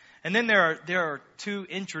feedback. And then there are two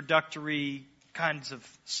introductory kinds of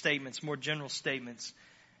statements, more general statements,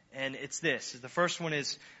 and it's this. The first one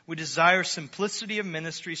is, we desire simplicity of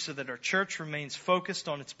ministry so that our church remains focused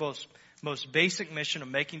on its most basic mission of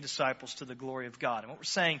making disciples to the glory of God. And what we're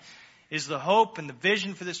saying is the hope and the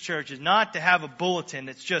vision for this church is not to have a bulletin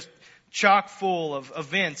that's just chock full of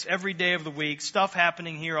events every day of the week, stuff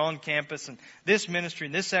happening here on campus, and this ministry,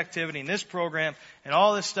 and this activity, and this program, and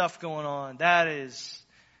all this stuff going on. That is,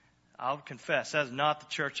 I'll confess, that is not the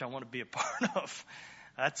church I want to be a part of.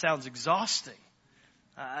 That sounds exhausting.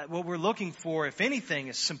 What we're looking for, if anything,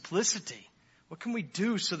 is simplicity. What can we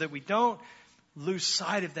do so that we don't lose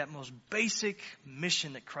sight of that most basic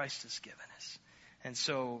mission that Christ has given us? And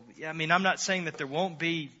so, I'm not saying that there won't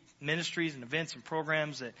be ministries and events and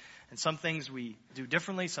programs and some things we do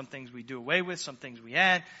differently, some things we do away with, some things we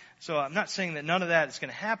add. So I'm not saying that none of that is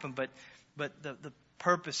going to happen, but the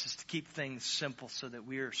purpose is to keep things simple so that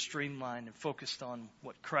we are streamlined and focused on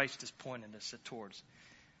what Christ has pointed us towards.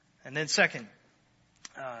 And then second,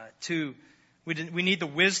 we need the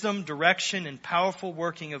wisdom, direction, and powerful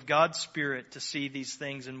working of God's Spirit to see these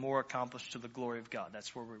things and more accomplished to the glory of God.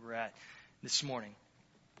 That's where we were at this morning.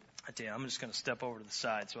 I tell you, I'm just going to step over to the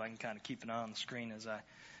side so I can kind of keep an eye on the screen as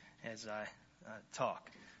I talk.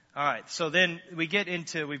 All right, so then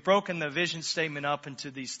we've broken the vision statement up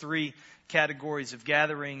into these three categories of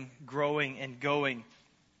gathering, growing, and going.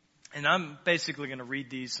 And I'm basically going to read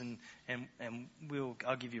these and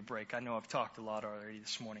I'll give you a break. I know I've talked a lot already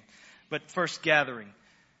this morning. But first, gathering.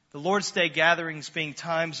 The Lord's Day gatherings being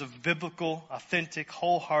times of biblical, authentic,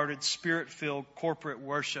 wholehearted, spirit-filled corporate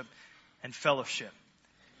worship and fellowship.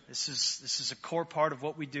 This is a core part of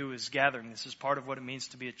what we do is gathering. This is part of what it means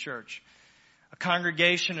to be a church. A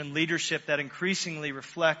congregation and leadership that increasingly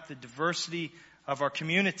reflect the diversity of our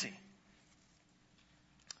community.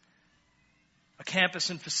 A campus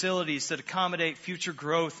and facilities that accommodate future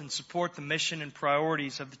growth and support the mission and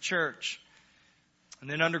priorities of the church. And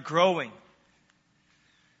then under growing,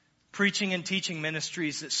 preaching and teaching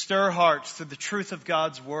ministries that stir hearts through the truth of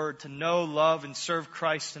God's Word to know, love, and serve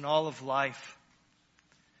Christ in all of life.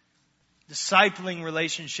 Discipling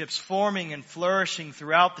relationships, forming and flourishing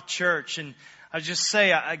throughout the church. And I just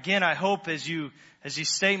say, again, I hope as these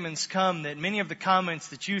statements come that many of the comments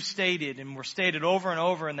that you stated and were stated over and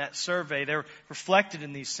over in that survey, they're reflected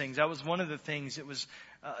in these things. That was one of the things that was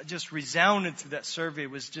just resounded through that survey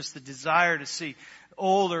was just the desire to see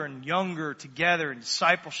older and younger together in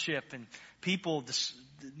discipleship and people,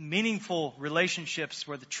 meaningful relationships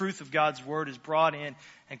where the truth of God's Word is brought in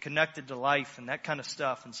and connected to life and that kind of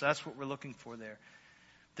stuff. And so that's what we're looking for there.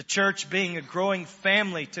 The church being a growing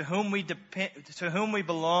family to whom we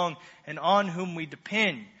belong and on whom we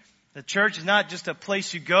depend. The church is not just a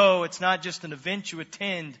place you go. It's not just an event you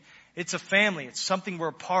attend. It's a family. It's something we're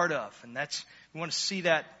a part of. And we want to see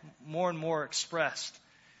that more and more expressed.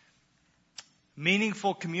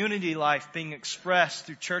 Meaningful community life being expressed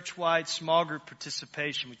through church-wide small group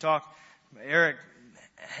participation. Eric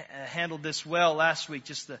handled this well last week,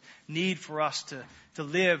 just the need for us to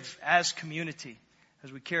live as community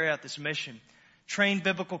as we carry out this mission. Trained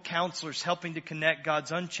biblical counselors helping to connect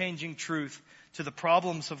God's unchanging truth to the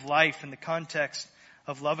problems of life in the context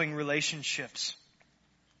of loving relationships.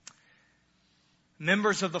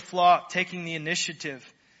 Members of the flock taking the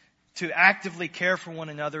initiative to actively care for one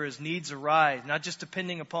another as needs arise, not just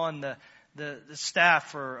depending upon the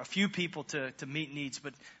staff or a few people to meet needs,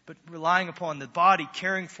 but relying upon the body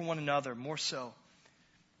caring for one another more so.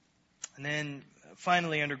 And then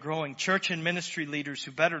finally, under growing, church and ministry leaders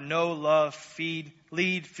who better know, love,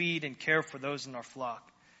 lead, feed, and care for those in our flock.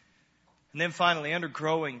 And then finally, under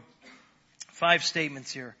growing, 5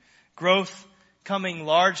 statements here. Growth coming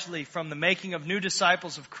largely from the making of new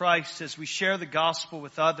disciples of Christ as we share the gospel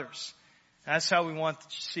with others. That's how we want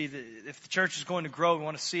to see if the church is going to grow, we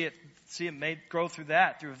want to see it grow through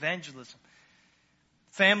that, through evangelism.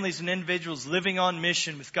 Families and individuals living on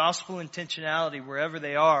mission with gospel intentionality wherever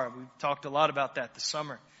they are. We've talked a lot about that this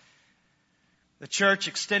summer. The church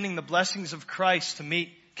extending the blessings of Christ to meet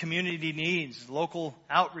community needs, local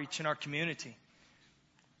outreach in our community.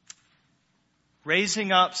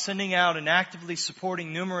 Raising up, sending out, and actively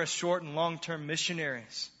supporting numerous short and long-term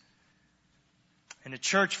missionaries. And a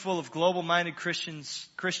church full of global-minded Christians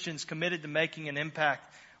committed to making an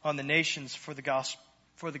impact on the nations for the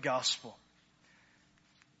gospel.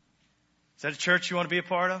 Is that a church you want to be a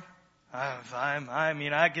part of?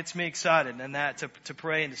 That gets me excited and that to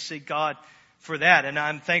pray and to seek God for that. And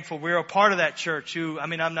I'm thankful we're a part of that church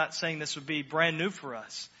I'm not saying this would be brand new for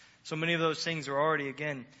us. So many of those things are already,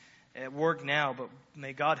 again, at work now, but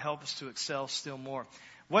may God help us to excel still more.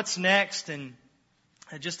 What's next? And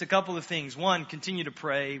just a couple of things. One, continue to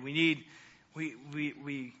pray.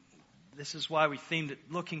 This is why we themed it,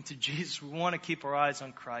 looking to Jesus. We want to keep our eyes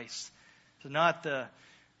on Christ. It's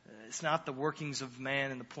not the workings of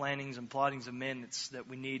man and the plannings and plottings of men that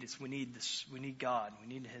we need. We need God. We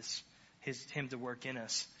need Him to work in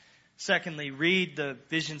us. Secondly, read the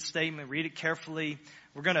vision statement. Read it carefully.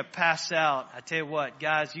 We're going to pass out. I tell you what,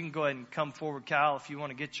 guys, you can go ahead and come forward, Kyle, if you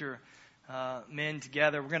want to get your men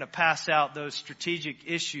together. We're going to pass out those strategic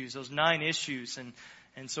issues, those 9 issues.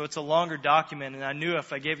 And so it's a longer document. And I knew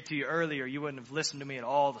if I gave it to you earlier, you wouldn't have listened to me at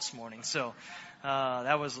all this morning. So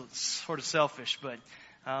that was sort of selfish. But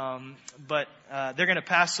they're going to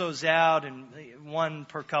pass those out, and one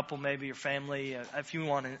per couple, maybe your family. If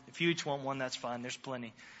you each want one, that's fine. There's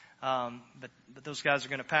plenty. But those guys are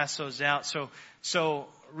going to pass those out. So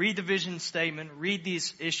read the vision statement. Read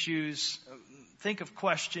these issues. Think of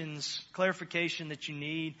questions, clarification that you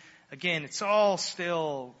need. Again, it's all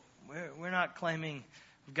still. We're not claiming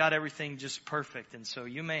we've got everything just perfect, and so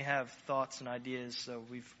you may have thoughts and ideas. So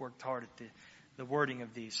we've worked hard at the wording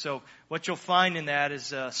of these. So what you'll find in that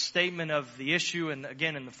is a statement of the issue, and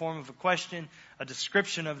again in the form of a question, a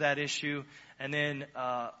description of that issue, and then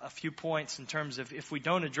a few points in terms of if we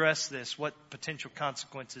don't address this, what potential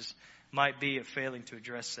consequences might be of failing to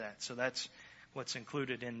address that. So that's what's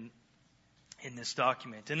included in this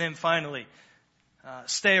document. And then finally,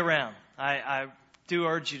 stay around. I do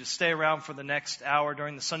urge you to stay around for the next hour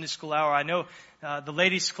during the Sunday school hour. I know the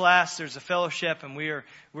ladies' class, there's a fellowship, and we're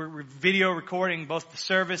video recording both the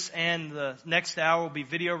service and the next hour will be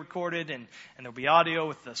video recorded, and there'll be audio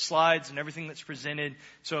with the slides and everything that's presented.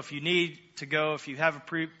 So if you need to go, if you have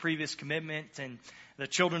a previous commitment, and the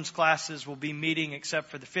children's classes will be meeting, except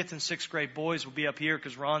for the 5th and 6th grade boys will be up here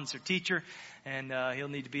because Ron's their teacher, and he'll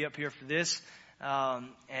need to be up here for this.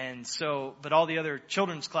 But all the other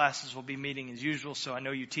children's classes will be meeting as usual. So I know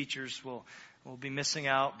you teachers will be missing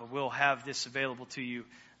out, but we'll have this available to you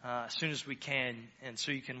as soon as we can, and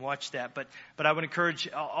so you can watch that. But I would encourage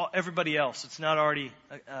everybody else, it's not already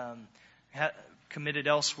committed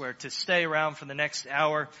elsewhere, to stay around for the next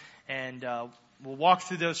hour, and we'll walk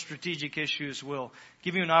through those strategic issues. We'll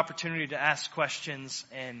give you an opportunity to ask questions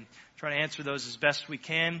and try to answer those as best we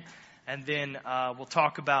can. And then we'll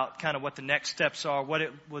talk about kind of what the next steps are, what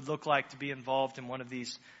it would look like to be involved in one of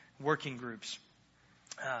these working groups.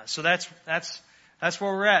 So that's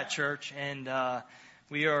where we're at, church, and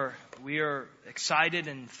we are excited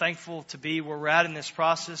and thankful to be where we're at in this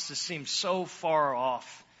process. This seems so far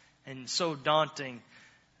off and so daunting.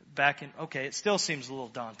 It still seems a little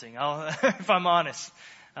daunting. If I'm honest,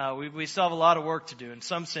 we still have a lot of work to do. In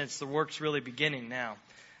some sense, the work's really beginning now.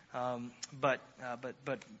 But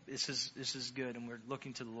this is good, and we're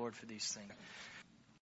looking to the Lord for these things.